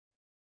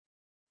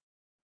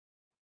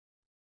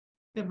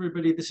Hey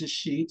everybody, this is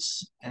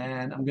Sheets,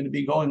 and I'm going to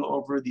be going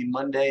over the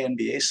Monday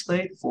NBA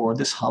slate for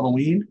this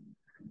Halloween.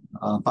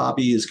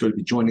 Bobby is going to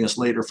be joining us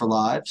later for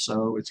live,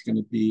 so it's going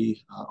to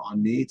be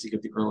on me to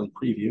give the early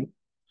preview.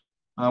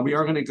 We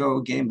are going to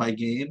go game by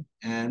game,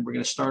 and we're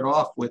going to start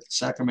off with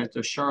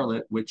Sacramento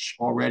Charlotte, which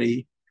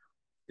already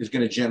is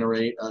going to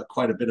generate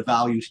quite a bit of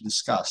value to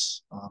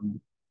discuss.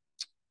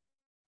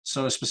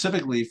 So,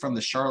 specifically from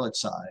the Charlotte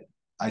side,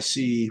 I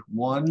see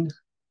one,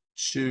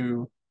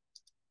 two,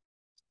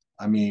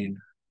 I mean,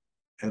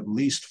 at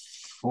least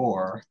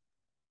four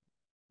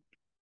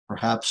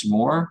perhaps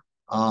more.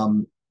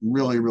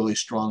 Really, really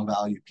strong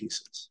value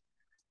pieces.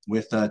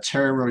 With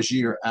Terry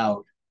Rozier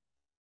out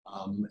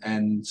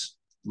and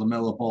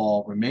LaMelo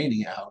Ball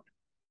remaining out,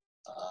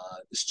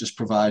 this just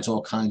provides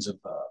all kinds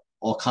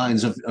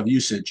of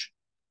usage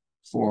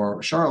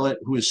for Charlotte,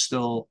 who is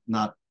still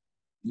not,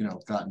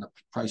 gotten a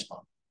price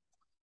bump.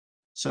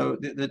 So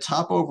the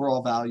top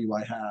overall value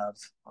I have,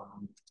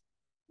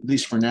 at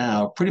least for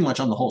now, pretty much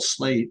on the whole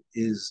slate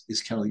is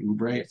Kelly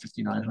Oubre at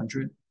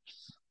 5,900.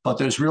 But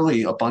there's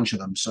really a bunch of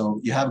them.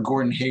 So you have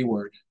Gordon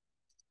Hayward,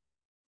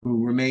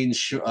 who remains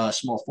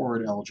small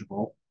forward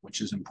eligible, which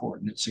is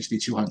important at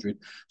 6,200.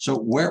 So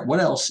what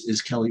else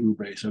is Kelly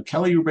Oubre? So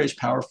Kelly Oubre is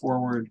power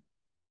forward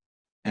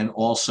and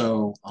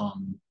also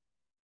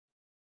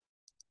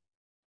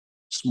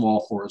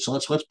small forward. So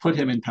let's put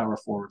him in power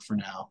forward for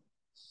now.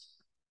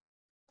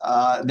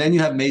 Then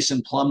you have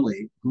Mason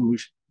Plumlee, who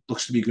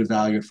looks to be good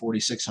value at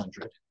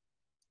 4,600.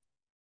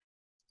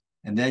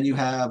 And then you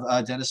have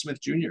Dennis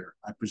Smith Jr.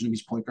 I presume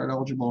he's point guard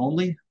eligible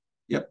only.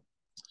 Yep.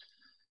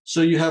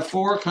 So you have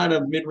four kind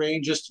of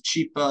mid-range, just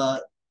cheap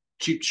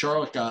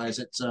Charlotte guys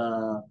which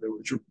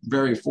are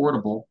very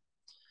affordable,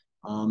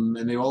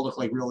 and they all look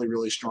like really,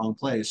 really strong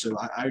plays. So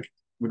I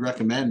would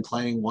recommend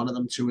playing one of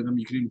them, two of them.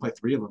 You could even play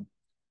three of them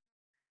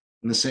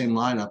in the same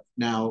lineup.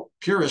 Now,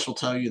 purists will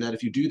tell you that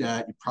if you do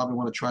that, you probably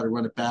want to try to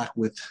run it back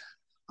with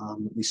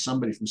at least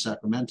somebody from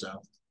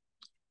Sacramento.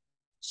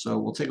 So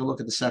we'll take a look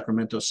at the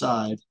Sacramento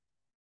side.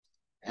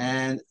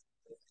 And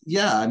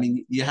yeah, I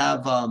mean, you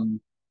have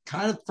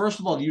kind of, first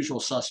of all, the usual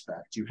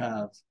suspect. You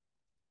have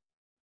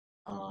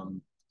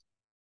um,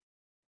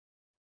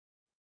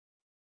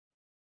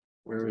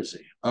 where is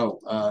he? Oh,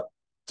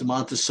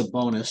 Domantas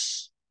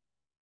Sabonis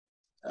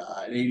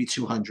at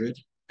 8,200.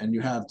 And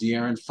you have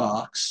De'Aaron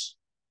Fox,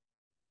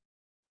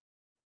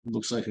 who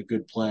looks like a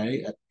good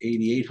play at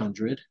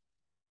 8,800.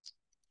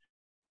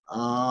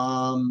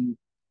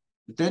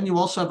 But then you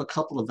also have a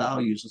couple of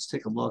values. Let's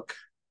take a look.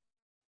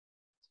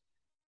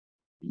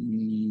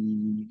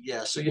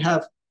 Yeah, so you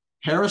have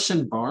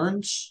Harrison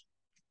Barnes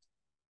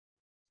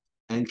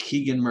and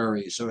Keegan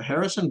Murray. So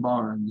Harrison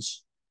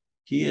Barnes,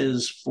 he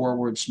is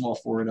forward, small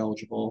forward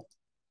eligible,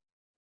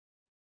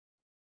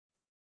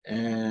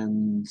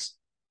 and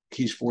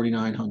he's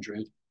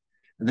 4,900.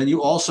 And then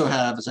you also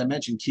have, as I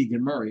mentioned,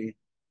 Keegan Murray,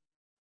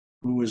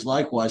 who is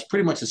likewise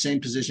pretty much the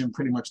same position,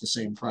 pretty much the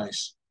same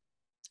price.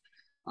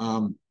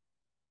 Um,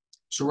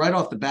 so right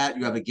off the bat,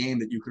 you have a game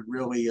that you could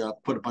really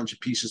put a bunch of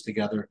pieces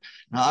together.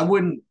 Now, I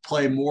wouldn't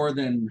play more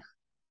than,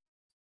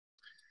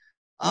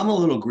 I'm a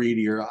little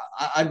greedier.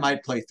 I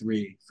might play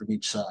three from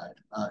each side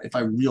if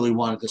I really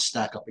wanted to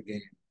stack up a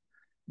game.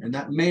 And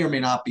that may or may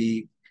not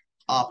be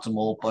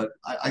optimal, but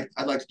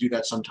I'd like to do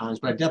that sometimes.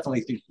 But I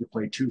definitely think you can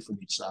play two from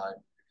each side.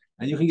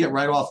 And you can get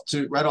right off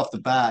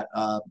the bat,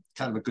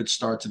 kind of a good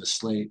start to the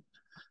slate.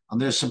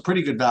 There's some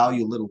pretty good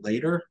value a little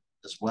later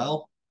as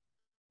well,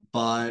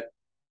 but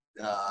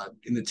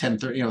in the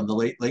 10:30,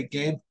 the late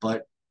game.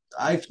 But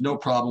I have no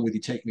problem with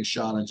you taking a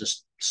shot and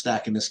just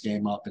stacking this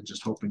game up and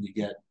just hoping you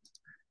get,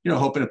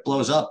 hoping it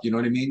blows up. You know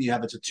what I mean? You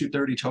have it's a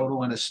 230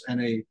 total and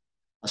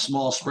a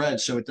small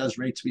spread, so it does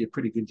rate to be a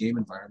pretty good game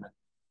environment.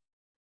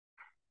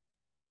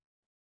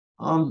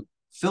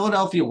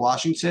 Philadelphia,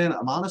 Washington.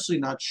 I'm honestly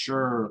not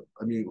sure.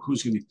 I mean,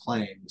 who's going to be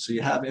playing? So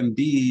you have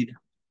Embiid,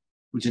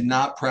 who did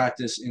not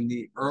practice in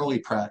the early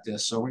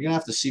practice. So we're going to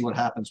have to see what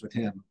happens with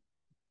him.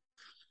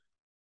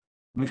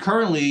 I mean,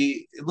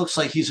 currently, it looks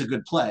like he's a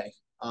good play.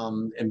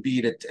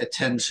 Embiid at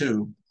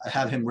 10-2. I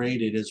have him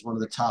rated as one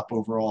of the top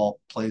overall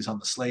plays on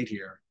the slate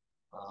here.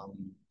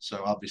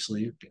 So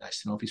obviously, it'd be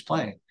nice to know if he's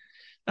playing.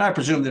 And I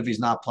presume that if he's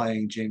not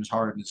playing, James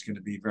Harden is going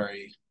to be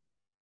very,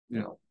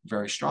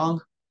 very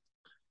strong.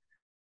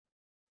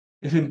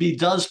 If Embiid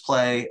does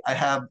play, I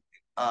have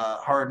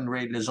Harden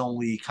rated as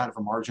only kind of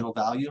a marginal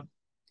value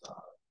uh,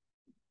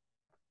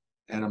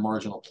 and a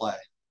marginal play.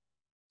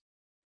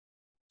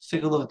 Let's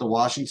take a look at the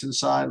Washington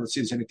side. Let's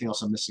see if there's anything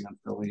else I'm missing on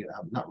Philly.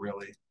 Not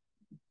really.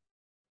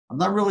 I'm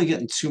not really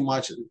getting too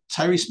much.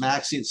 Tyrese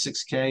Maxey at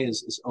 6K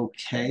is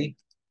okay.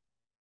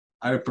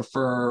 I would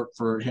prefer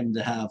for him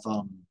to have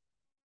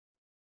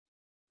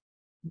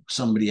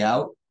somebody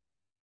out,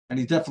 and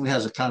he definitely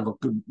has a kind of a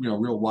good,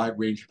 real wide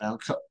range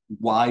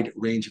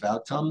of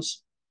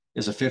outcomes.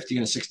 Is a 50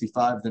 and a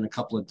 65, then a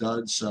couple of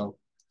duds. So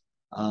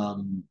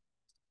um,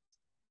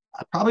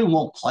 I probably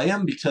won't play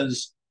him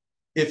because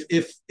if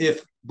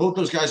both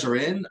those guys are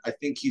in, I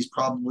think he's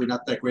probably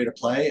not that great a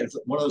play. And if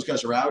one of those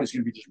guys are out, he's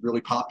going to be just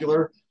really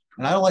popular.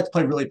 And I don't like to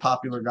play really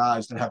popular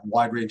guys that have a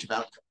wide range of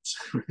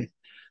outcomes.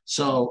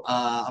 So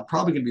I'm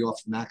probably going to be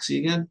off Maxi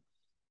again.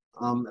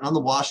 And on the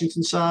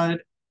Washington side,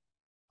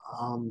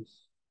 um,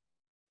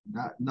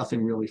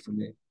 nothing really for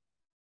me.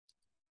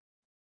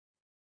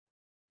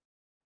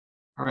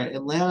 All right,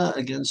 Atlanta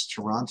against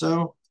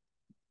Toronto.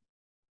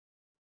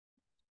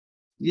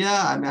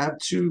 Yeah, I mean, I have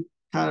two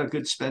kind of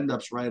good spend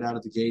ups right out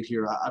of the gate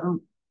here. I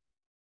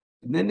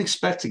didn't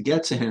expect to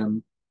get to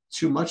him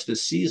too much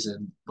this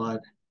season,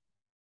 but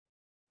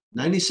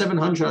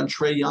 9,700 on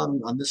Trey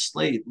Young on this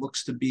slate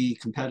looks to be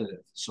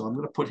competitive. So I'm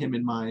going to put him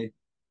in my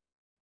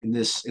in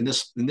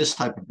this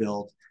type of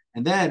build.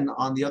 And then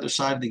on the other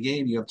side of the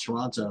game, you have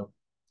Toronto.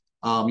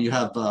 You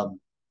have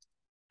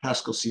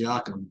Pascal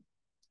Siakam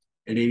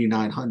at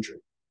 8,900.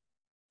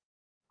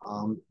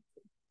 Um,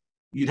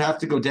 you'd have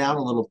to go down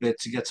a little bit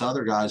to get to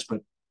other guys,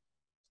 but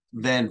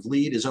Van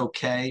Vliet is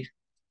okay.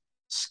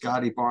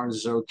 Scotty Barnes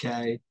is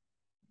okay.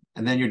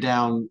 And then you're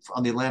down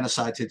on the Atlanta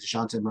side to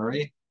DeJounte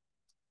Murray.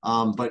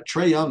 But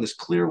Trey Young is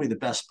clearly the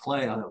best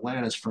play on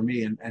Atlanta's for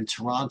me. And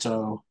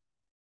Toronto,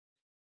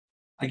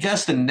 I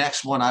guess the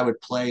next one I would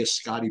play is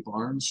Scotty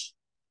Barnes.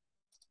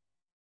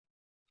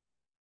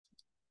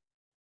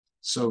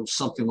 So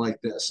something like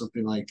this,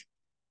 something like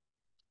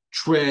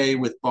Trey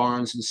with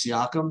Barnes and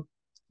Siakam.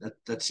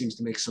 That seems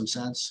to make some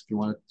sense if you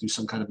want to do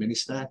some kind of mini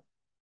stack.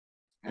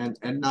 And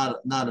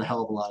not a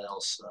hell of a lot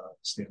else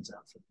stands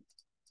out for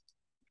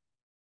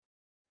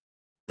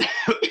me.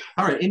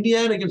 All right,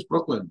 Indiana against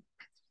Brooklyn.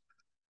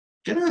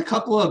 Getting a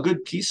couple of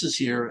good pieces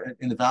here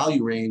in the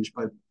value range,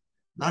 but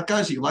not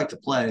guys that you like to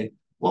play.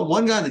 Well,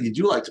 one guy that you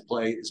do like to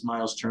play is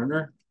Miles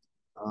Turner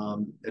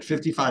at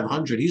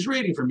 5,500. He's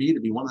rating for me to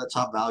be one of the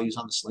top values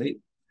on the slate.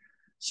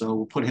 So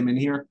we'll put him in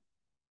here.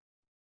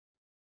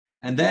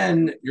 And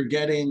then you're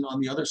getting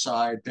on the other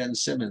side Ben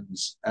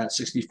Simmons at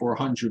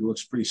 6,400,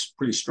 looks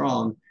pretty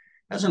strong.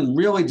 Hasn't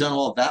really done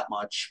all that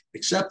much,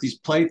 except he's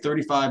played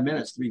 35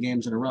 minutes, 3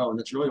 games in a row, and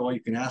that's really all you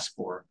can ask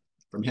for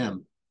from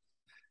him.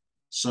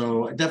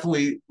 So it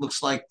definitely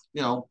looks like,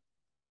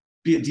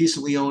 be a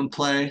decently owned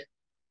play,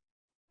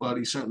 but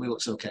he certainly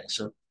looks okay.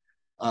 So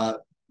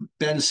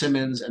Ben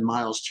Simmons and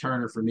Miles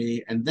Turner for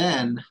me. And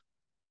then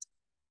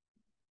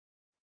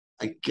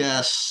I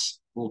guess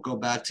we'll go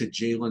back to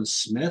Jalen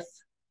Smith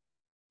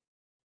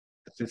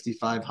at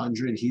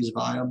 5,500. He's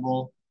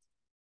viable.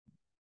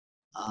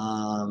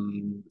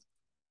 And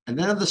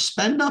then the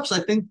spend ups,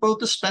 I think both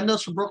the spend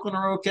ups for Brooklyn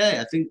are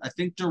okay. I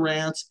think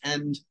Durant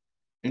and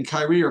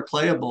Kyrie are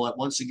playable at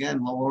once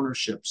again low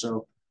ownership.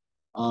 So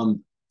I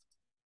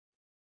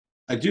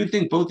do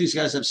think both these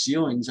guys have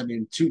ceilings. I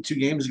mean, two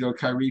games ago,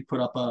 Kyrie put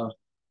up a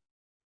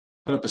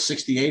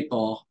 68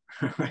 ball,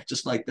 right,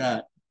 just like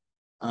that,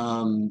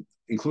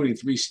 including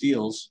 3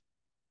 steals,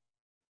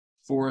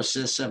 4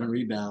 assists, 7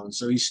 rebounds.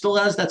 So he still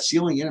has that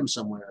ceiling in him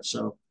somewhere.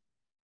 So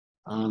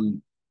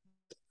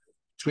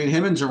between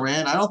him and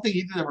Durant, I don't think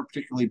either of them are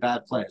particularly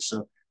bad plays.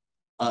 So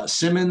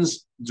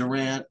Simmons,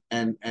 Durant,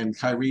 and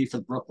Kyrie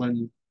for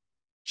Brooklyn,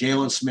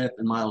 Jalen Smith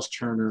and Miles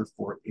Turner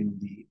for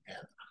Indiana.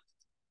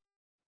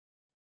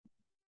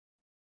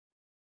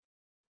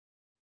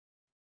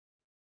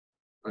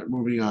 All right,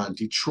 moving on.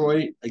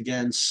 Detroit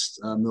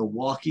against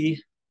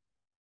Milwaukee.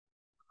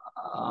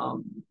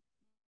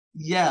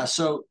 Yeah,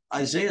 so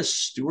Isaiah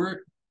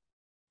Stewart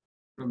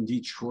from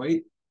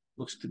Detroit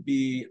looks to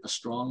be a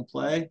strong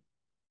play.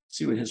 Let's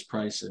see what his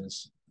price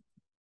is.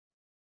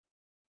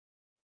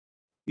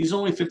 He's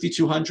only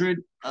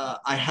 5,200.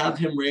 I have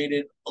him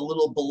rated a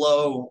little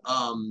below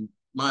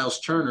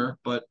Miles Turner,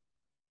 but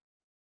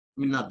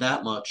I mean, not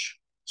that much.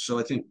 So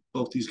I think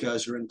both these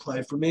guys are in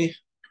play for me.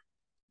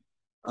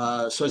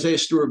 So Isaiah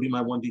Stewart would be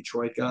my one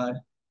Detroit guy.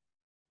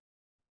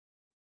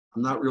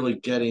 I'm not really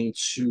getting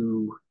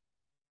to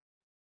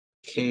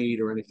Cade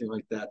or anything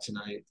like that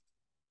tonight.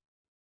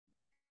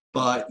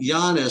 But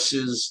Giannis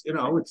is,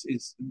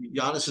 it's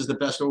Giannis is the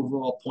best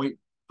overall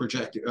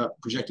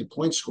projected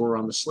point scorer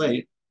on the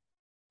slate.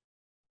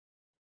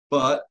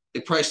 But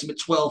they priced him at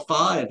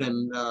 12.5,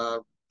 and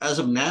as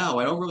of now,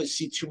 I don't really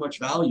see too much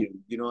value.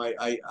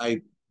 The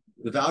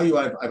value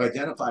I've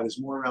identified is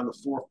more around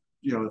the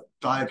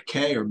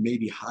 5K or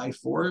maybe high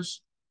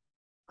fours.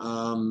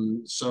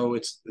 So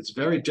it's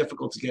very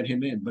difficult to get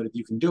him in, but if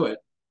you can do it,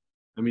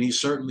 I mean, he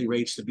certainly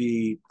rates to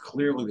be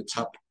clearly the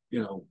top,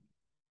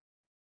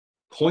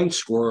 point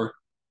scorer,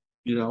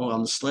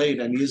 on the slate,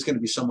 and he is going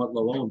to be somewhat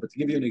low owned. But to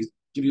give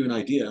you an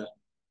idea,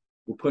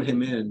 we'll put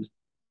him in.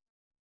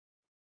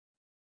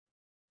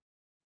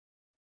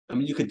 I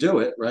mean, you could do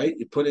it, right?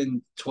 You put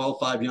in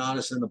 12.5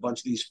 Giannis and a bunch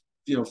of these,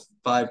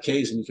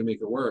 5Ks, and you can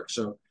make it work.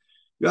 So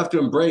you have to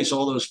embrace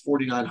all those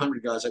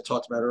 4,900 guys I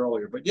talked about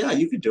earlier. But yeah,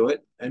 you could do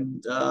it,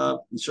 and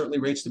he certainly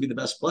rates to be the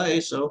best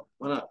play. So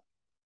why not?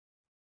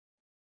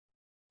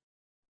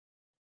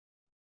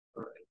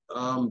 All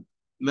right.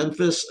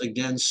 Memphis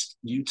against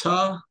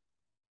Utah.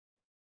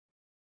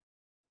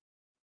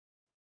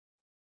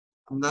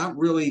 I'm not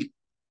really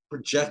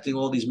projecting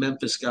all these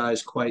Memphis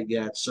guys quite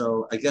yet.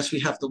 So I guess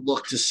we have to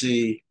look to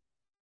see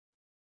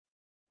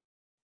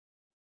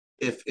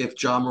if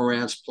John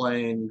Morant's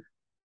playing,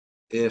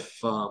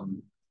 if or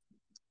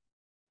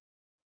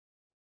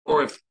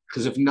if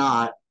because if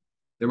not,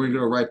 then we're going to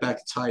go right back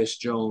to Tyus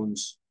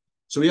Jones.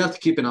 So we have to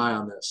keep an eye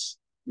on this.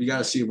 We got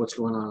to see what's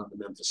going on the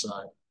Memphis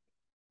side,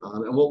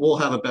 and we'll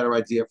have a better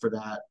idea for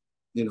that,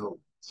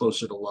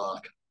 closer to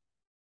lock.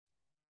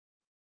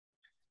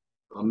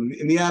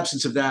 In the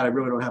absence of that, I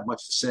really don't have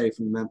much to say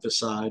from the Memphis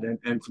side,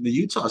 and from the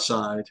Utah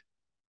side,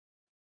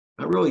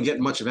 not really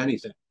getting much of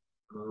anything.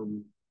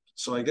 Um,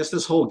 so I guess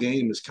this whole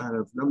game is kind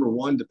of number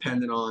one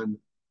dependent on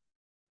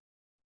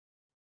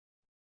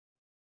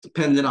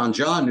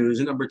Ja news,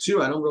 and number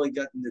two, I don't really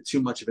get into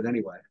too much of it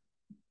anyway.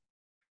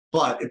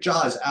 But if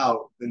Ja is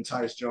out, then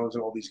Tyus Jones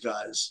and all these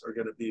guys are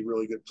going to be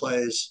really good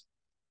plays.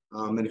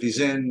 And if he's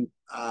in,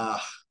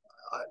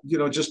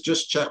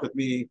 just check with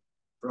me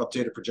for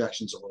updated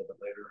projections a little bit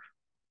later.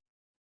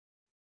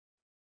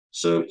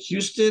 So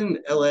Houston,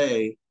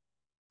 LA,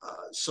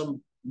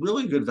 some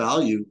really good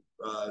value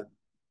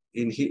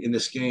in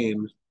this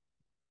game.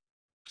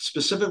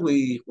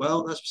 Specifically,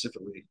 well, not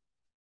specifically.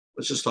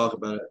 Let's just talk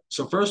about it.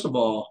 So first of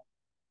all,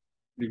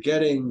 you're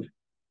getting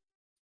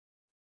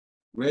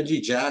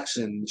Reggie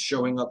Jackson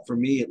showing up for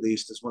me at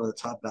least as one of the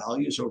top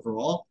values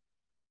overall.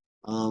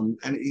 And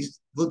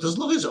doesn't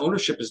look his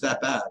ownership is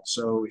that bad.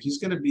 So he's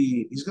gonna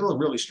look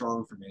really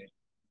strong for me.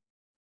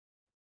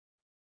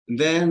 And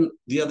then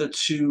the other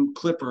two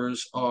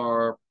Clippers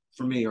are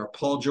for me are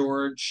Paul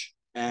George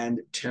and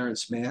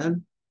Terrence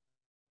Mann.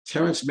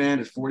 Terrence Mann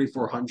at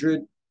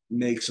 4,400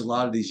 makes a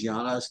lot of these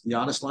Giannis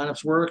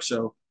lineups work.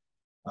 So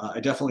I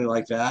definitely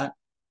like that.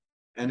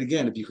 And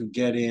again, if you could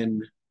get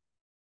in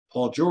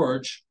Paul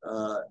George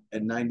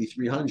at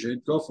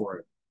 9,300, go for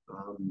it.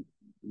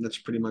 That's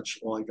pretty much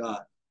all I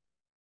got.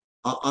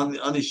 On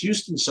the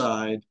Houston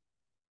side,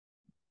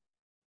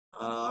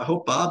 I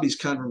hope Bobby's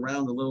kind of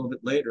around a little bit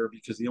later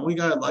because the only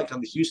guy I like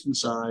on the Houston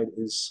side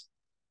is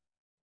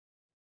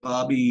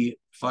Bobby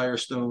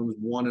Firestone's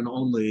one and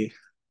only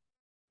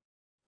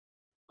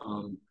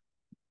um,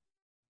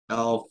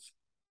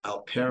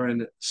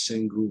 Alperen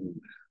Sengun.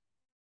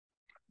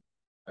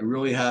 I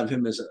really have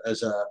him as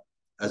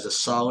a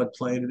solid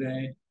play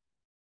today.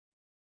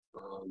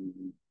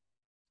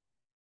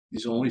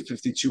 He's only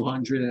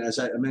 5,200, and as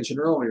I mentioned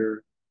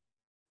earlier,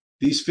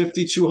 these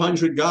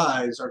 5,200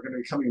 guys are going to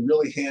be coming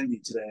really handy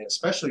today,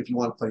 especially if you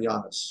want to play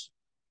Giannis.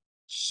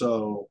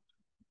 So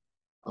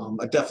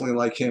I definitely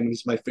like him.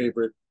 He's my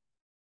favorite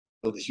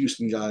of the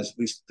Houston guys, at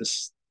least at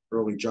this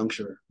early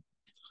juncture.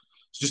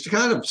 So just to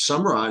kind of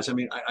summarize, I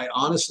mean, I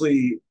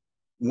honestly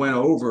went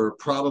over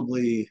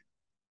probably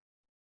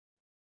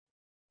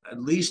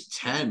at least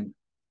 10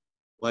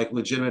 like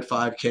legitimate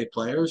 5K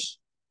players,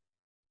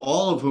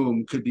 all of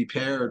whom could be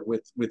paired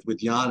with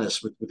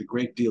Giannis with a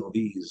great deal of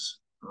ease.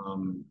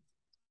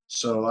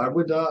 So I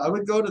would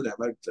go to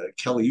them.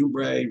 Kelly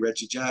Oubre,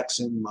 Reggie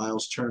Jackson,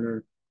 Miles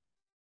Turner,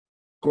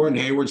 Gordon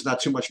Hayward's not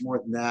too much more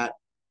than that.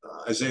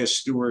 Isaiah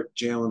Stewart,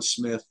 Jalen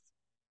Smith,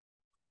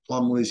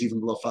 Plumlee's even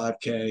below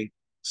 5K.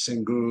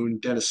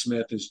 Sengun, Dennis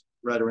Smith is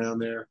right around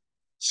there.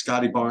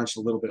 Scotty Barnes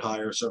a little bit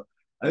higher. So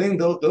I think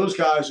those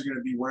guys are going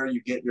to be where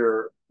you get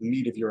your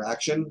meat of your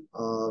action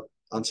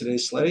on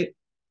today's slate.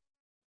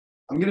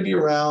 I'm going to be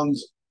around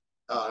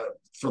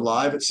for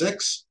live at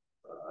 6.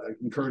 I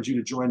encourage you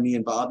to join me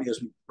and Bobby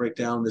as we break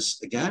down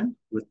this again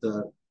with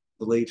the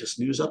latest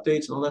news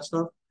updates and all that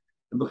stuff.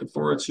 I'm looking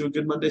forward to a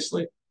good Monday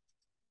slate.